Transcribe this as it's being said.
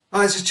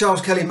Hi, this is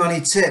Charles Kelly, Money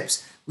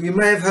Tips. Well, you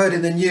may have heard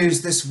in the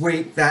news this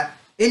week that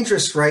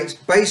interest rates,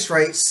 base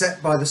rates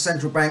set by the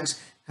central banks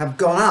have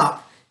gone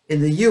up in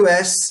the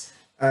US,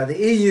 the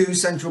EU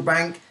Central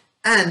Bank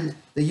and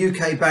the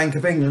UK Bank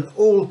of England,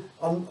 all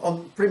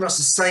on pretty much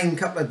the same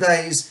couple of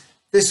days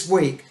this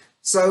week.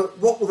 So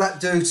what will that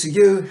do to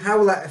you? How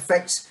will that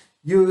affect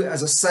you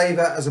as a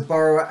saver, as a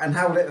borrower, and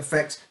how will it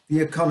affect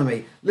the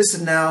economy?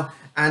 Listen now,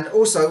 and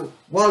also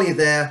while you're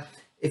there,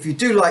 if you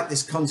do like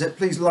this content,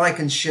 please like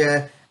and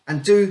share,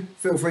 and do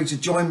feel free to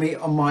join me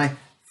on my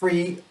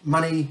free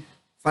money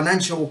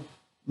financial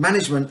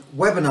management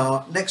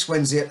webinar next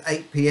Wednesday at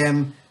 8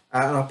 p.m.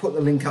 And I'll put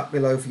the link up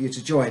below for you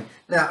to join.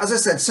 Now, as I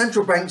said,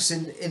 central banks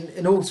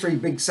in all three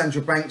big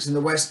central banks in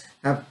the West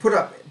have put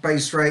up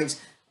base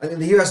rates. In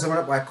the US, they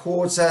went up by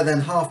 1/4,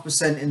 then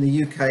 0.5% in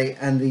the UK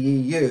and the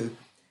EU.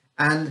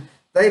 And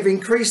they've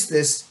increased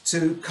this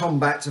to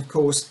combat, of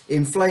course,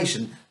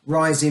 inflation,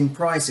 rising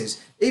prices.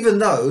 Even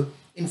though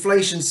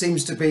inflation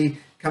seems to be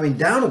coming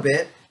down a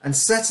bit and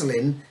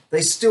settling,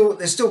 they're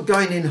still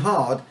going in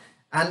hard.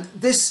 And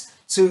this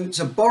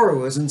to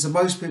borrowers and to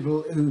most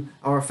people who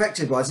are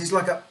affected by it is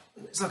like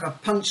a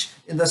punch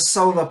in the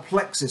solar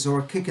plexus or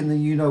a kick in the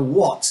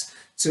you-know-what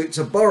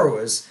to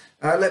borrowers.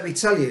 Let me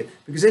tell you,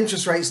 because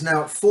interest rates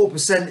now at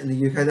 4% in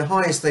the UK, the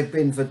highest they've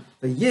been for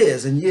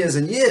years and years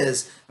and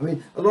years. I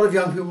mean, a lot of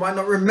young people might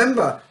not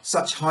remember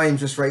such high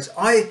interest rates.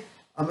 I'm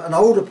an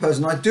older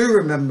person. I do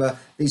remember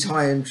these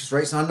high interest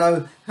rates, and I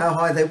know how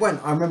high they went.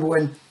 I remember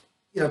when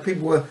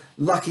people were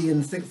lucky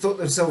and thought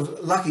themselves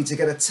lucky to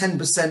get a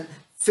 10%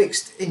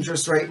 fixed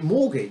interest rate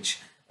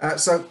mortgage.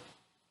 So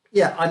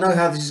yeah, I know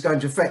how this is going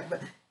to affect.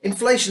 But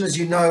inflation, as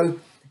you know,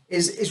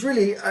 is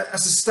really a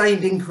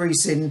sustained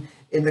increase in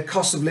the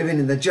cost of living,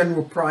 in the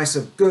general price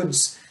of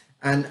goods.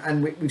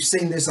 And we've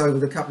seen this over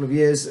the couple of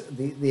years,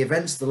 the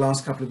events of the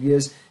last couple of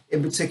years,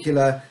 in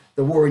particular,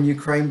 the war in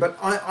Ukraine. But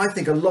I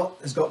think a lot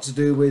has got to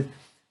do with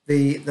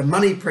the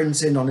money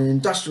printing on an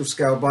industrial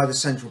scale by the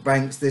central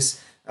banks, this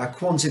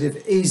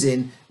quantitative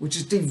easing, which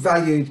has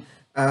devalued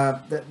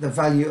the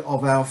value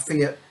of our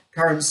fiat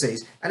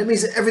currencies. And it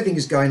means that everything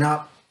is going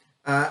up.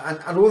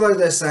 And although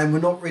they're saying we're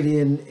not really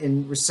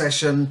in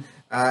recession,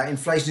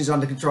 inflation is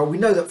under control, we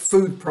know that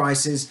food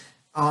prices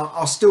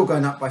are still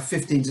going up by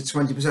 15 to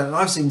 20%. And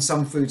I've seen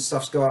some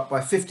foodstuffs go up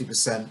by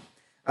 50%.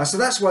 So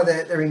that's why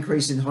they're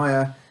increasing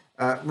higher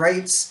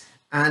rates.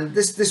 And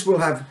this will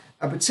have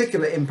a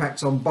particular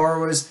impact on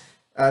borrowers.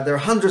 There are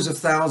hundreds of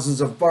thousands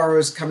of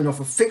borrowers coming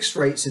off of fixed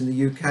rates in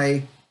the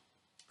UK.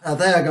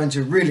 They are going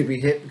to really be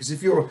hit, because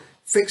if you're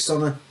fixed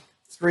on a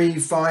 3,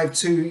 5,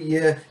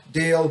 2-year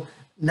deal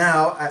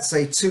now at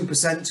say 2%,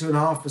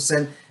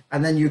 2.5%,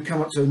 and then you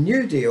come up to a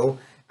new deal,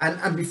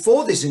 and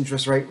before this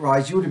interest rate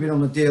rise, you would have been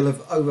on a deal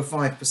of over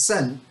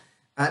 5%.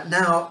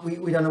 Now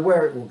we don't know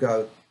where it will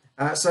go.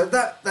 So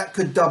that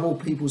could double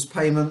people's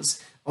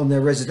payments on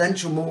their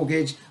residential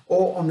mortgage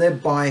or on their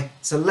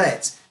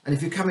buy-to-let. And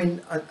if you're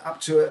coming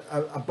up to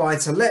a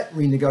buy-to-let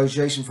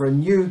renegotiation for a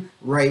new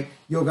rate,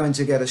 you're going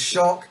to get a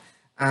shock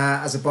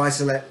as a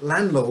buy-to-let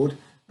landlord.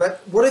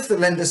 But what if the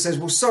lender says,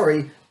 well,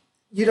 sorry,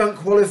 you don't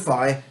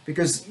qualify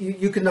because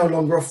you can no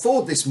longer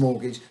afford this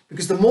mortgage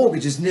because the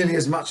mortgage is nearly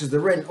as much as the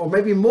rent, or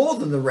maybe more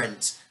than the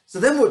rent. So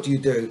then what do you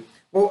do?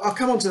 Well, I'll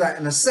come on to that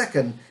in a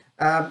second.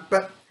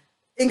 But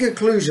in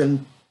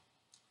conclusion,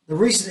 the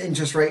recent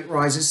interest rate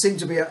rises seem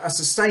to be a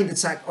sustained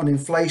attack on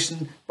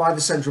inflation by the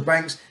central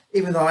banks,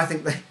 even though I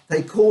think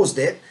they caused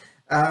it.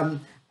 And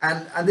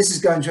this is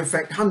going to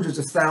affect hundreds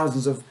of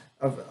thousands of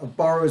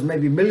borrowers,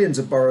 maybe millions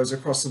of borrowers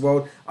across the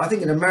world. I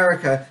think in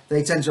America,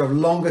 they tend to have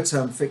longer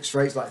term fixed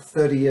rates, like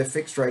 30-year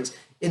fixed rates.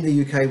 In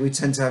the UK, we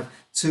tend to have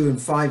 2- and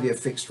 5-year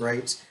fixed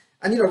rates.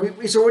 And,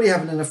 it's already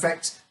having an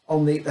effect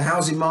on the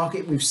housing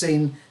market. We've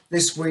seen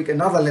this week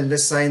another lender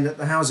saying that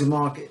the housing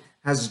market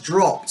has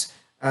dropped,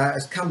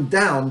 has come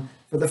down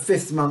for the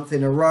 5th month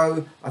in a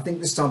row. I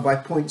think this time by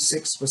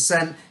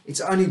 0.6%.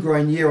 It's only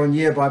growing year on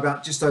year by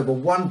about just over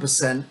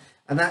 1%.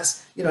 And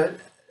that's,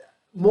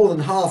 more than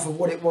half of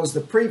what it was the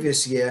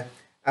previous year.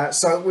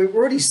 So we're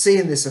already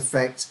seeing this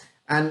effect.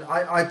 And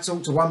I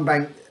talked to one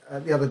bank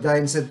the other day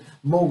and said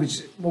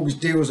mortgage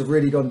deals have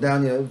really gone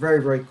down,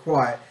 very, very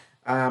quiet.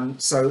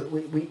 So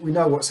we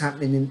know what's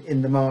happening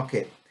in the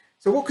market.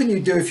 So what can you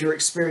do if you're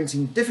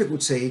experiencing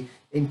difficulty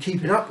in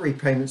keeping up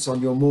repayments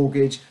on your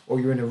mortgage,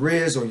 or you're in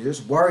arrears, or you're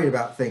just worried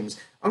about things?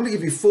 I'm going to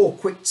give you 4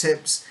 quick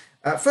tips.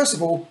 First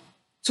of all,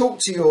 talk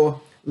to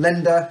your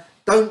lender.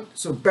 Don't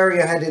sort of bury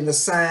your head in the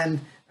sand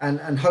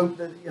and hope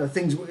that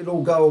things will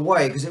all go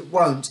away, because it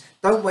won't.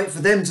 Don't wait for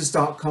them to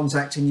start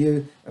contacting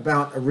you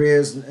about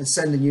arrears and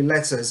sending you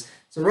letters.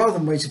 So rather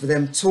than waiting for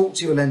them, talk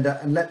to your lender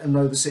and let them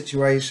know the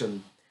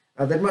situation.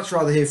 They'd much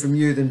rather hear from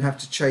you than have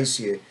to chase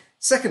you.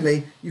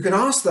 Secondly, you can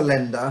ask the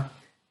lender,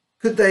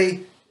 could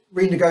they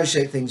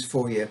renegotiate things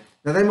for you?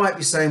 Now they might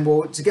be saying,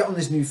 well, to get on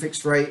this new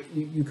fixed rate,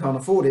 you can't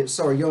afford it.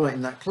 Sorry, you're not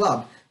in that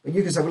club. But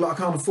you can say, well, look, I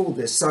can't afford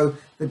this. So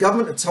the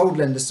government have told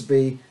lenders to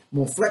be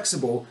more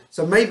flexible.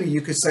 So maybe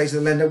you could say to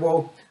the lender,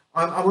 well,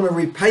 I'm on a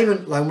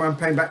repayment loan where I'm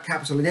paying back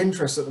capital and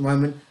interest at the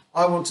moment.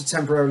 I want to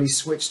temporarily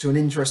switch to an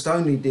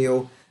interest-only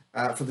deal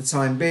for the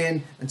time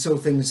being until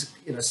things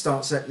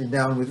start settling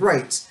down with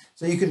rates.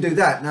 So you can do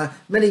that. Now,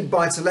 many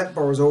buy-to-let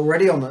borrowers are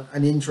already on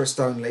an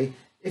interest-only.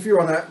 If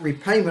you're on a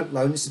repayment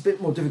loan, it's a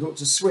bit more difficult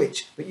to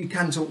switch, but you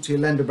can talk to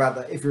your lender about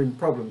that if you're in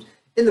problems.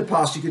 In the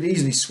past, you could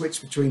easily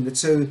switch between the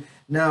two.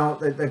 Now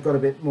they've got a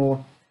bit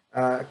more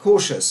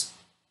cautious.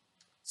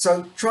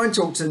 So try and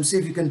talk to them, see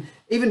if you can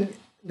even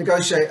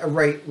negotiate a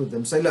rate with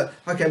them. Say, look,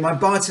 okay, my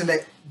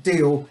buy-to-let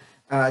deal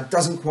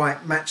doesn't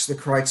quite match the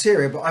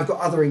criteria, but I've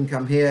got other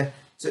income here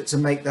to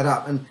make that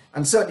up.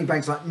 And certainly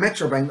banks like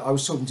Metro Bank that I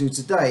was talking to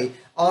today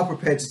are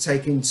prepared to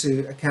take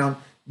into account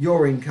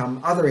your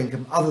income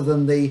other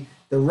than the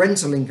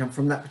rental income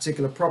from that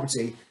particular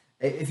property.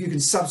 If you can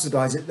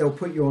subsidize it, they'll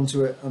put you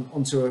onto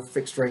a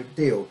fixed rate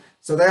deal.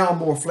 So they are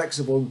more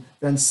flexible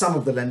than some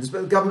of the lenders,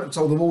 but the government have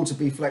told them all to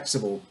be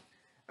flexible.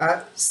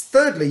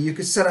 Thirdly, you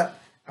could set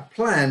up a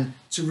plan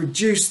to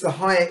reduce the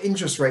higher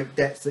interest rate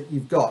debts that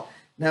you've got.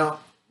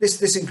 Now,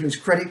 this includes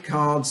credit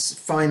cards,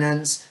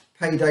 finance,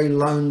 payday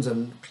loans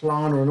and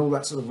Klarna and all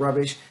that sort of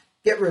rubbish.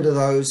 Get rid of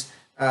those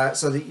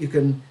so that you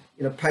can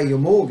pay your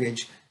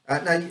mortgage.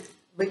 Now,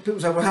 people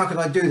say, well, how can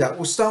I do that?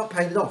 Well, start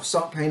paying it off,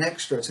 start paying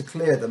extra to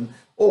clear them.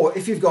 Or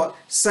if you've got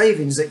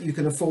savings that you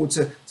can afford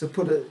to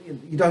put,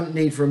 you don't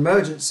need for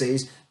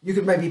emergencies, you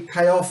could maybe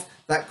pay off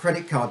that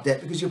credit card debt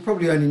because you're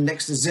probably earning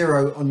next to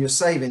zero on your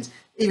savings.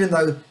 Even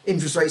though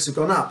interest rates have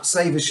gone up,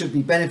 savers should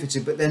be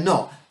benefited, but they're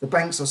not. The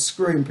banks are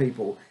screwing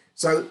people.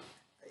 So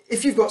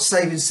if you've got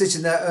savings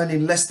sitting there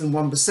earning less than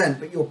 1%,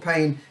 but you're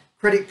paying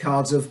credit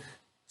cards of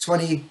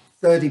 20,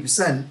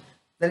 30%,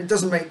 then it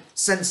doesn't make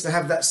sense to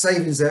have that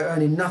savings there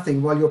earning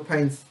nothing while you're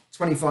paying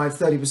 25,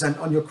 30%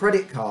 on your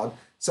credit card.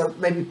 So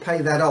maybe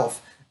pay that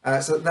off.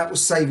 So that will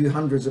save you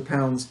hundreds of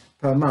pounds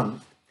per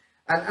month.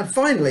 And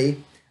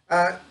finally,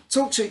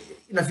 talk to,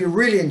 if you're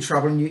really in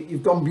trouble and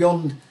you've gone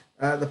beyond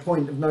the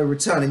point of no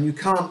return and you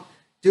can't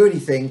do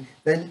anything,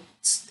 then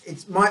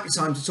it might be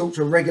time to talk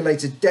to a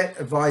regulated debt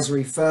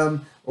advisory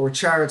firm or a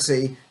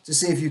charity to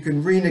see if you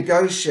can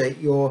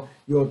renegotiate your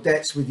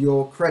debts with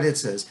your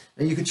creditors.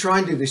 And you can try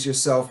and do this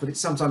yourself, but it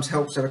sometimes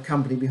helps to have a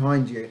company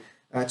behind you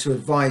to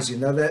advise you.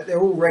 Now, they're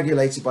all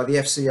regulated by the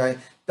FCA.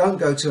 Don't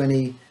go to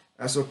any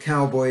sort of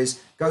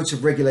cowboys. Go to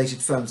regulated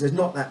firms. There's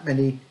not that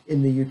many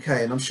in the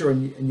UK, and I'm sure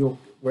in your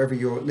wherever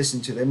you're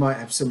listening to, they might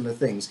have similar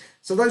things.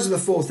 So those are the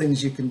 4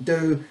 things you can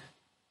do.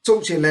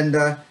 Talk to your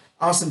lender.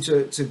 Ask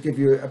them to give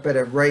you a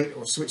better rate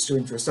or switch to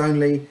interest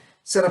only.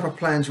 Set up a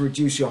plan to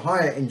reduce your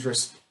higher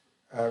interest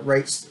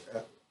rates,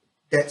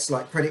 debts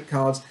like credit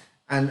cards.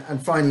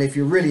 And finally, if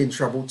you're really in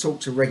trouble, talk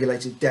to a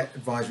regulated debt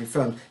advisory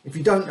firm. If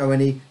you don't know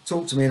any,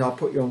 talk to me and I'll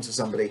put you on to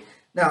somebody.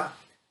 Now,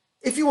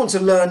 if you want to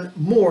learn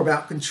more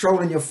about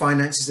controlling your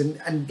finances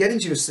and getting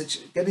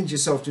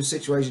yourself to a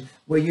situation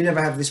where you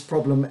never have this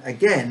problem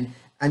again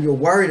and you're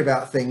worried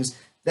about things,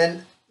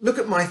 then look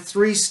at my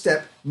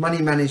 3-step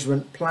money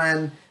management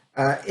plan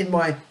in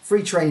my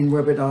free training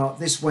webinar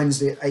this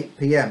Wednesday at 8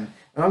 p.m.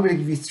 And I'm going to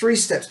give you 3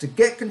 steps to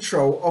get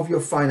control of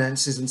your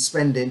finances and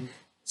spending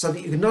so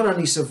that you can not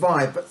only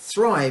survive but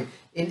thrive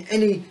in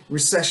any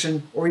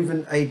recession or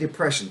even a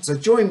depression. So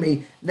join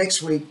me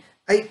next week,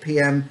 8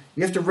 p.m.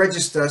 You have to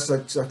register,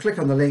 so click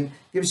on the link,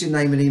 give us your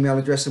name and email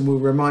address, and we'll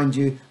remind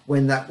you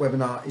when that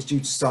webinar is due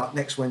to start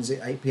next Wednesday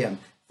at 8 p.m.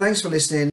 Thanks for listening.